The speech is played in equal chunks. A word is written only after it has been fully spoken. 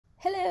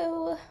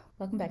Hello!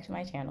 Welcome back to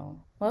my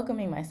channel.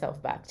 Welcoming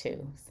myself back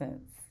too,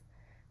 since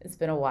it's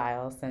been a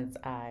while since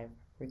I've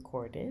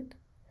recorded,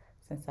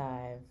 since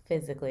I've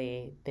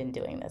physically been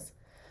doing this.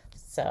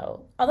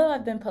 So, although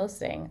I've been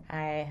posting,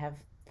 I have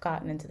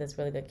gotten into this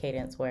really good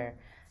cadence where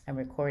I'm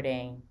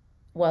recording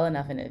well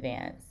enough in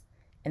advance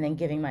and then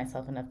giving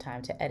myself enough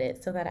time to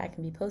edit so that I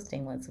can be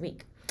posting once a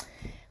week.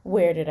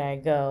 Where did I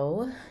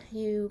go?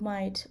 You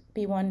might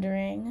be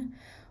wondering.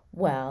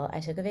 Well,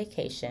 I took a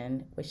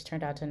vacation, which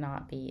turned out to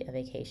not be a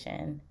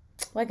vacation.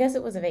 Well, I guess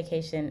it was a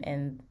vacation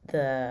in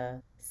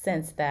the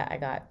sense that I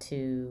got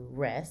to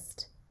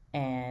rest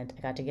and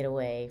I got to get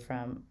away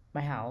from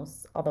my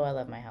house, although I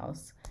love my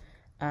house.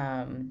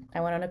 I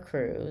went on a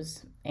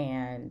cruise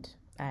and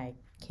I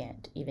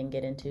can't even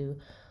get into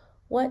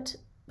what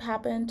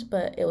happened,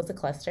 but it was a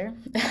cluster.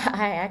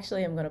 I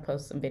actually am going to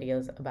post some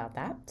videos about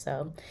that.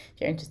 So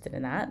if you're interested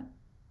in that,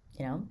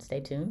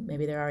 stay tuned.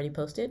 Maybe they're already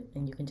posted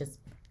and you can just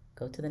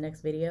go to the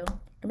next video.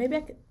 Or maybe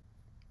I could,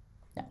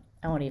 no,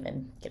 I won't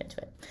even get into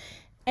it.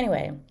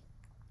 Anyway,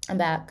 I'm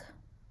back.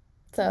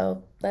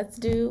 So let's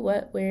do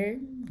what we're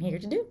here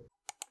to do.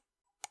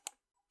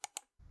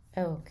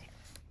 Okay.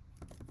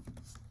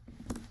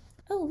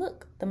 Oh,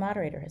 look, the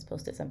moderator has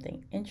posted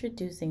something.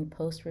 Introducing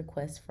post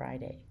request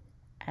Friday.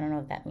 I don't know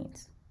what that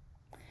means.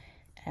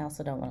 I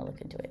also don't want to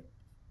look into it.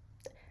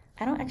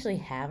 I don't actually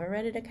have a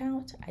Reddit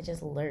account. I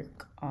just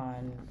lurk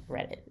on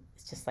Reddit.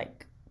 It's just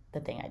like the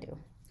thing I do.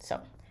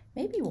 So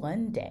maybe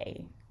one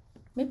day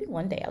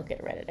I'll get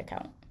a Reddit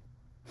account.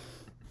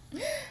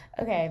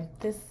 Okay,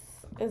 this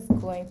is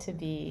going to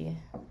be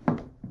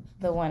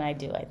the one I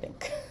do, I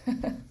think.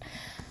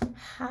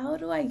 How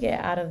do I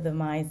get out of the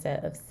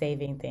mindset of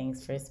saving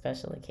things for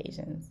special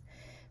occasions?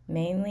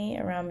 Mainly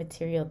around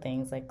material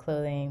things like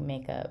clothing,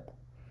 makeup.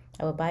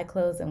 I would buy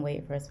clothes and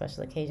wait for a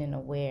special occasion to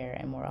wear,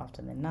 and more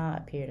often than not,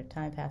 a period of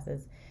time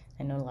passes,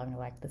 and I no longer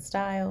like the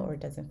style, or it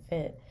doesn't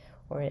fit,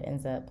 or it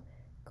ends up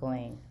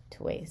going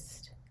to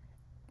waste.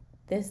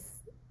 This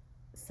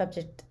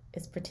subject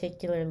is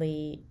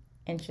particularly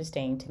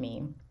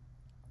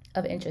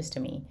of interest to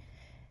me,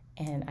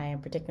 and I am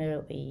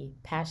particularly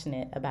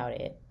passionate about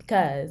it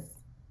because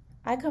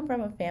I come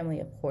from a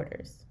family of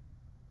hoarders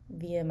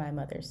via my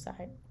mother's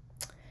side.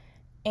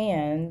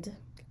 And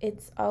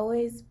it's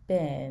always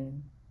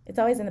in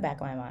the back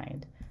of my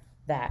mind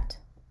that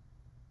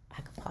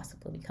I could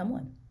possibly become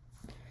one.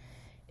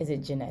 Is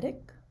it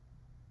genetic?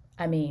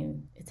 I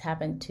mean, it's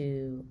happened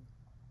to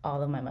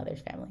all of my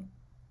mother's family,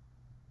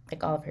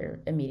 like all of her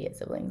immediate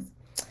siblings.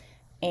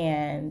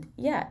 And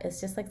yeah,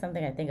 it's just like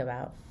something I think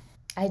about.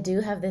 I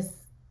do have this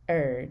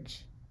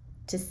urge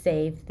to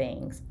save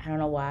things. I don't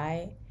know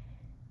why.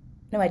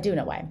 No, I do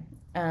know why.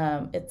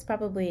 It's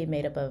probably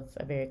made up of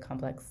a very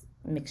complex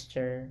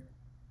mixture,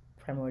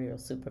 primordial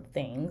soup of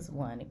things.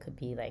 One, it could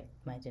be like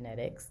my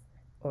genetics,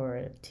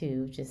 or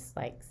two, just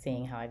like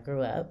seeing how I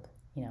grew up,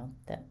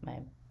 that my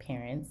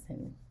parents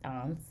and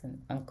aunts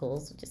and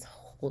uncles would just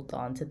hold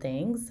on to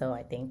things. So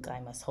I think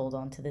I must hold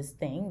on to this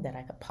thing that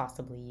I could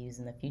possibly use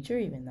in the future,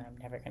 even though I'm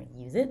never going to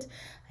use it.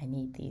 I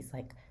need these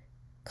like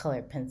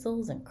colored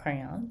pencils and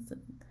crayons,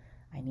 and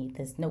I need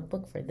this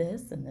notebook for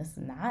this and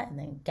that, and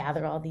then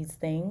gather all these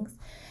things.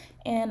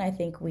 And I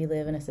think we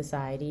live in a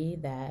society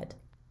that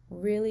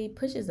really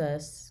pushes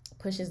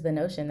the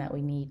notion that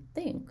we need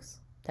things,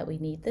 that we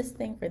need this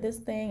thing for this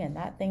thing and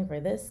that thing for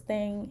this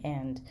thing,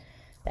 and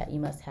that you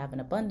must have an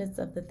abundance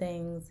of the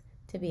things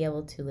to be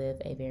able to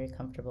live a very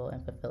comfortable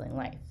and fulfilling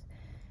life.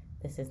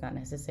 This is not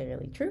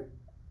necessarily true,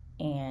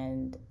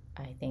 and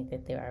I think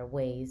that there are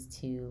ways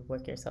to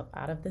work yourself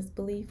out of this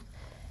belief,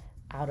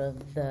 out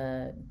of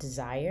the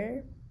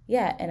desire.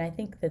 Yeah, and I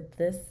think that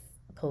this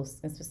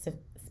post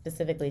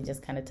specifically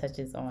just kind of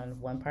touches on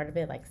one part of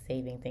it, like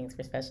saving things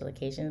for special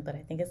occasions. But I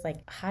think it's like,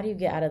 how do you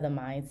get out of the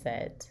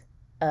mindset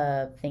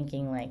of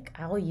thinking like,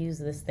 I will use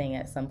this thing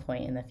at some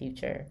point in the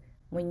future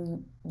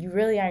when you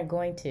really aren't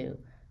going to?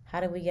 How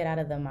do we get out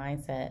of the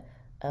mindset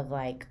of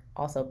like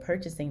also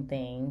purchasing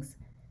things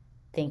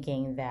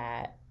thinking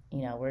that,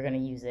 we're going to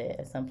use it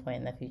at some point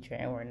in the future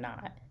and we're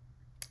not?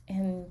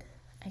 And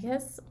I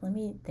guess let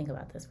me think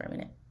about this for a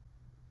minute.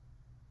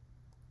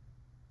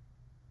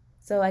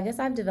 So I guess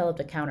I've developed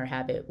a counter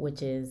habit,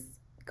 which is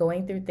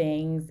going through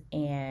things,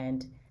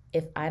 and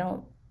if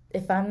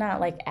I'm not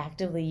like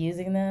actively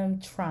using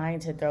them, trying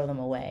to throw them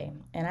away.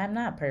 And I'm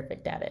not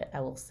perfect at it, I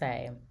will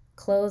say.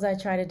 Clothes I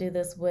try to do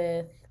this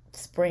with.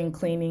 Spring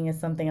cleaning is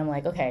something I'm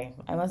like, okay,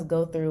 I must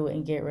go through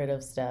and get rid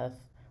of stuff.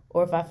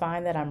 Or if I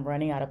find that I'm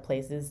running out of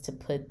places to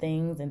put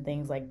things and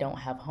things like don't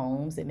have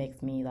homes, it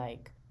makes me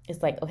like,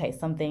 it's like, okay,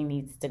 something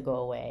needs to go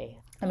away.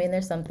 I mean,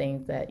 there's some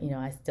things that,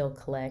 I still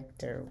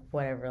collect or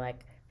whatever.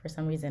 Like, for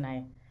some reason,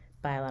 I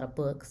buy a lot of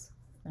books.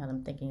 Now that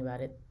I'm thinking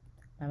about it,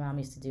 my mom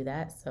used to do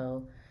that,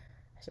 so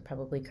I should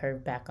probably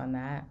curve back on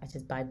that. I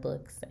just buy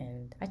books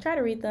and I try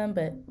to read them,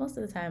 but most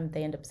of the time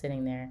they end up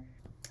sitting there.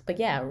 But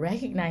yeah,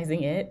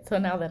 recognizing it. So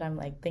now that I'm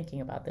like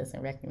thinking about this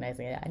and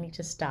recognizing it, I need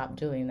to stop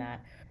doing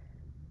that.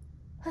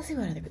 Let's see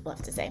what other people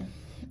have to say.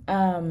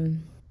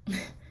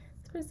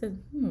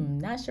 person,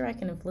 not sure I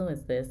can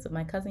influence this. So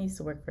my cousin used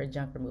to work for a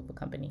junk removal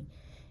company.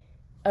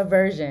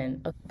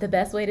 Aversion. The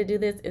best way to do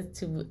this is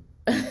to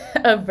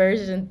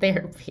aversion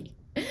therapy.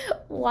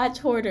 Watch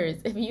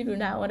Hoarders. If you do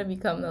not want to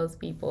become those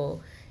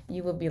people,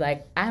 you will be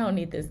like, I don't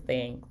need this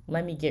thing.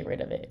 Let me get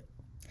rid of it.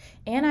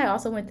 And I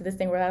also went through this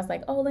thing where I was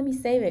like, oh, let me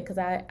save it because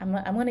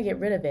I'm going to get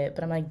rid of it,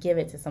 but I'm going to give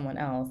it to someone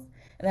else.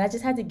 And then I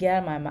just had to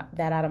get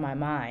that out of my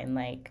mind.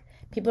 Like,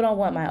 people don't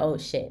want my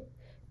old shit.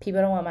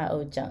 People don't want my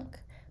old junk.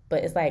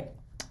 But it's like,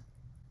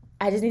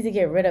 I just need to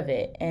get rid of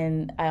it.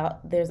 And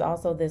there's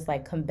also this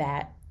like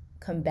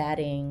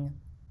combating,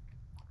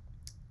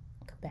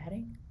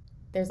 combating?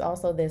 There's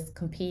also this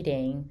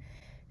competing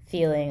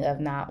feeling of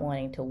not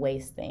wanting to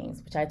waste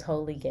things, which I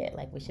totally get.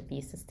 Like, we should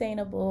be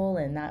sustainable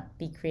and not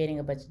be creating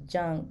a bunch of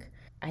junk.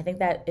 I think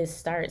that it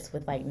starts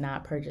with like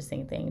not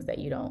purchasing things that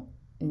you don't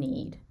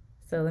need.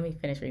 So let me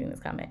finish reading this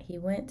comment. He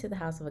went to the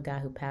house of a guy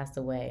who passed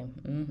away.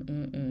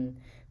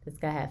 This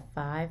guy had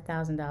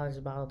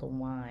 $5,000 bottled of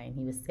wine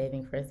he was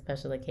saving for a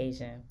special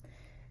occasion.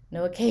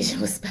 No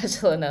occasion was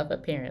special enough,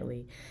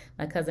 apparently.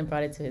 My cousin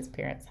brought it to his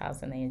parents'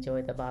 house and they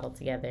enjoyed the bottle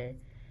together.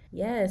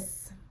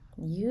 Yes,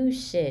 you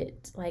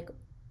shit. Like,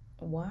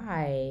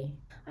 why?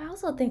 I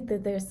also think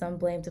that there's some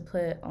blame to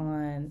put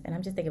on, and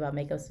I'm just thinking about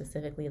makeup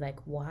specifically, like,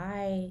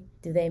 why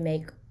do they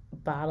make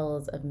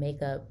bottles of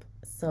makeup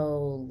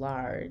so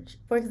large?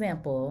 For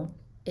example,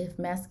 if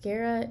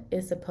mascara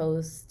is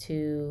supposed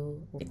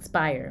to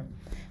expire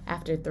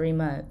after 3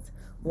 months,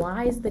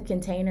 why is the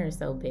container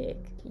so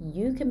big?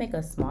 You can make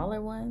a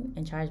smaller one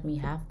and charge me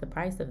half the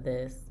price of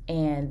this,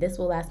 and this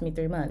will last me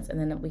 3 months, and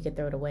then we could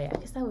throw it away. I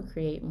guess that would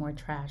create more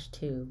trash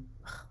too.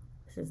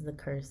 This is the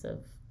curse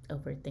of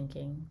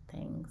overthinking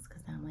things,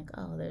 because now I'm like,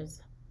 oh,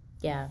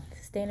 yeah,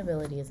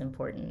 sustainability is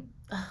important.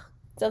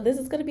 So this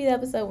is going to be the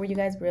episode where you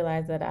guys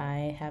realize that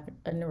I have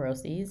a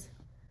neuroses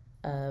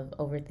of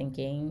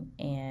overthinking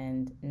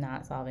and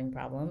not solving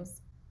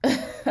problems.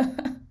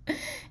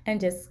 And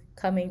just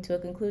coming to a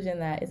conclusion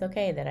that it's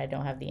okay that I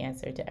don't have the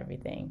answer to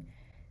everything.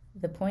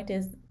 The point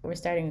is, we're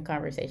starting a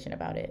conversation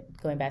about it.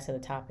 Going back to the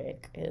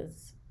topic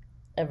is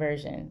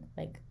aversion.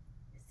 Like,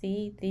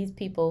 see these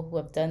people who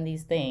have done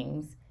these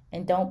things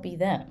and don't be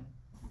them.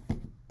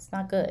 It's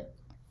not good.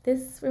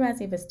 This reminds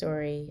me of a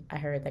story I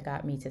heard that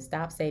got me to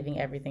stop saving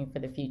everything for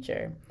the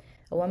future.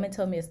 A woman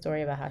told me a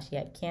story about how she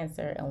had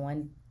cancer and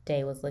one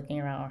day was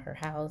looking around her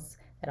house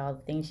at all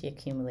the things she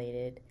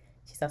accumulated.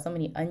 She saw so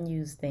many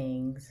unused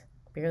things,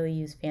 barely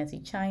used fancy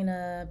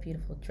china,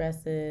 beautiful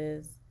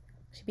dresses.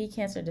 She beat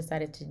cancer and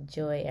decided to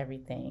enjoy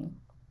everything.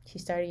 She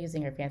started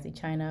using her fancy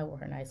china, wore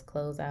her nice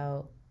clothes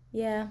out.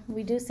 Yeah,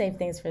 we do save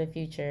things for the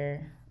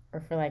future, or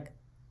for like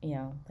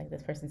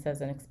this person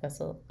says, a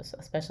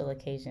special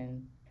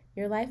occasion.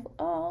 Your life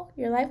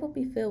will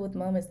be filled with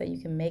moments that you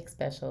can make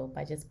special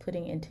by just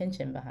putting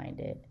intention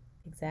behind it.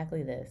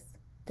 Exactly this.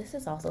 This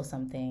is also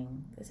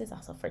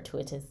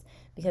fortuitous,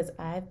 because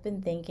I've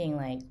been thinking,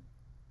 like,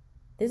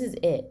 this is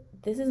it.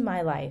 This is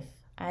my life.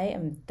 I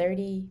am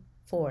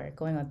 34,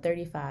 going on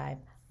 35.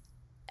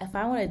 If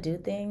I want to do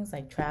things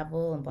like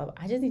travel and blah, blah,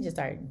 I just need to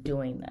start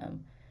doing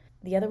them.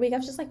 The other week, I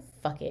was just like,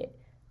 fuck it.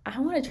 I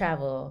want to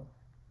travel.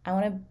 I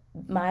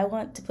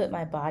want to put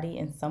my body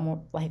in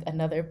some, like,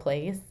 another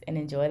place and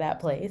enjoy that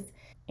place.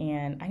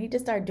 And I need to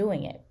start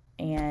doing it.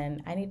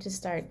 And I need to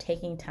start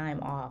taking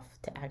time off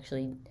to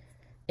actually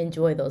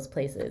enjoy those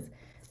places.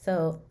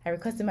 So I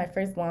requested my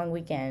first long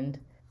weekend.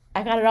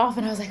 I got it off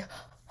and I was like,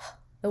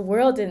 the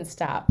world didn't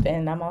stop.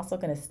 And I'm also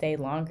going to stay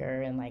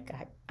longer. And like,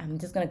 I'm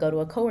just going to go to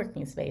a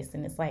co-working space.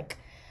 And it's like,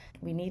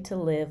 we need to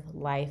live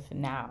life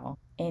now.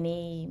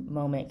 Any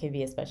moment could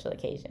be a special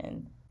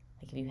occasion.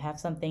 Like, if you have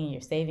something and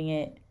you're saving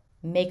it,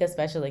 make a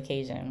special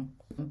occasion.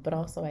 But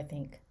also, I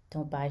think,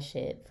 don't buy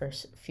shit for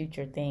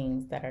future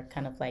things that are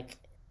kind of like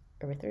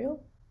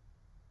ethereal.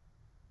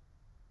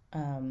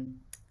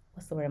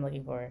 What's the word I'm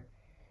looking for?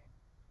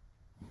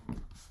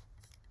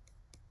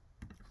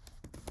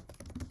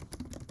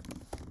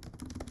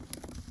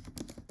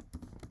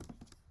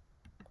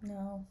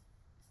 No.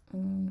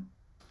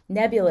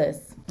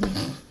 Nebulous.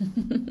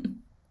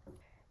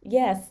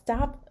 Yeah,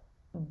 stop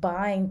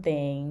buying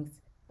things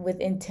with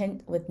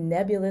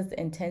nebulous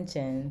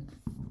intention.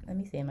 Let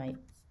me see,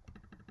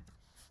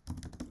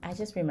 I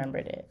just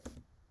remembered it.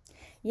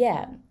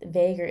 Yeah,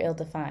 vague or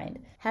ill-defined.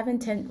 Have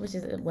intent, which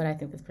is what I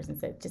think this person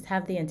said. Just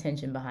have the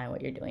intention behind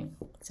what you're doing.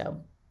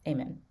 So,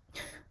 amen.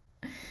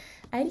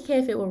 IDK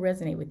if it will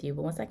resonate with you,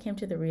 but once I came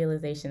to the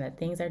realization that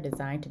things are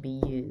designed to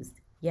be used.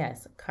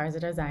 Yes, cars are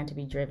designed to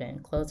be driven.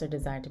 Clothes are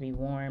designed to be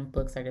worn.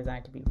 Books are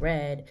designed to be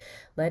read.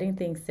 Letting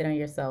things sit on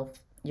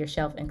your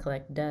shelf and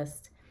collect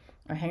dust,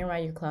 or hang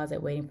around your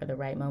closet waiting for the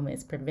right moment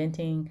is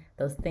preventing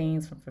those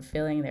things from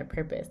fulfilling their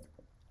purpose.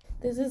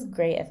 This is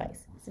great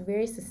advice. It's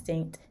very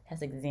succinct,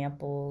 has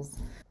examples.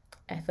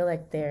 I feel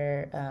like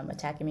they're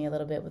attacking me a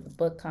little bit with the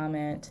book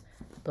comment,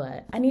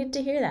 but I needed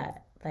to hear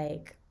that.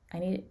 Like,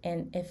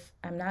 and if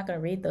I'm not going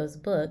to read those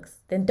books,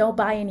 then don't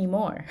buy any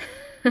more.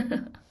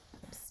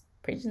 Just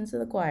preaching to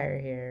the choir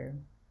here.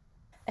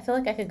 I feel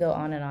like I could go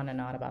on and on and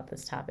on about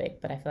this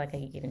topic, but I feel like I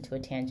could get into a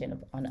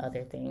tangent on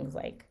other things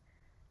like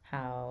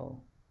how,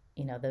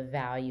 the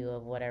value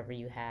of whatever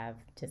you have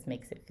just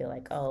makes it feel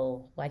like,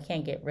 oh, well, I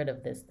can't get rid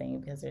of this thing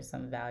because there's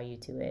some value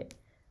to it,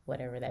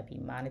 whatever that be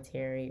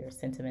monetary or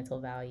sentimental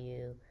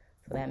value.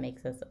 So that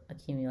makes us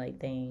accumulate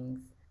things.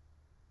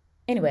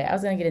 Anyway, I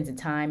was going to get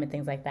into time and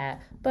things like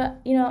that.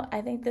 But,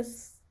 I think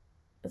this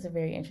is a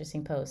very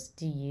interesting post.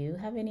 Do you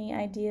have any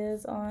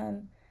ideas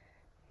on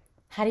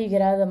how do you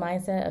get out of the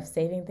mindset of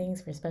saving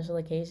things for special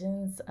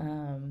occasions?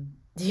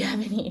 Do you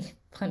have any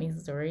funny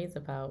stories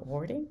about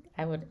hoarding?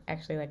 I would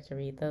actually like to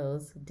read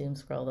those, doom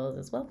scroll those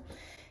as well.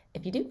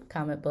 If you do,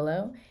 comment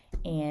below.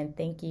 And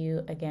thank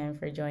you again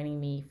for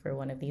joining me for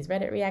one of these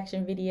Reddit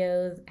reaction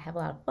videos. I have a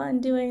lot of fun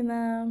doing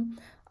them.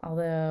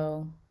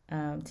 Although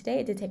today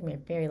it did take me a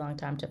very long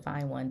time to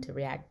find one to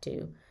react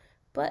to.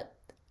 But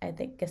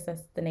guess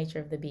that's the nature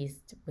of the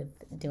beast with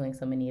doing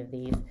so many of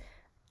these.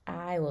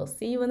 I will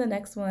see you in the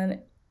next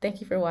one. Thank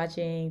you for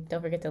watching.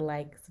 Don't forget to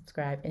like,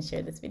 subscribe, and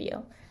share this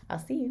video. I'll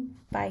see you.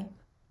 Bye.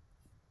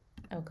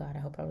 Oh God, I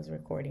hope I was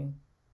recording.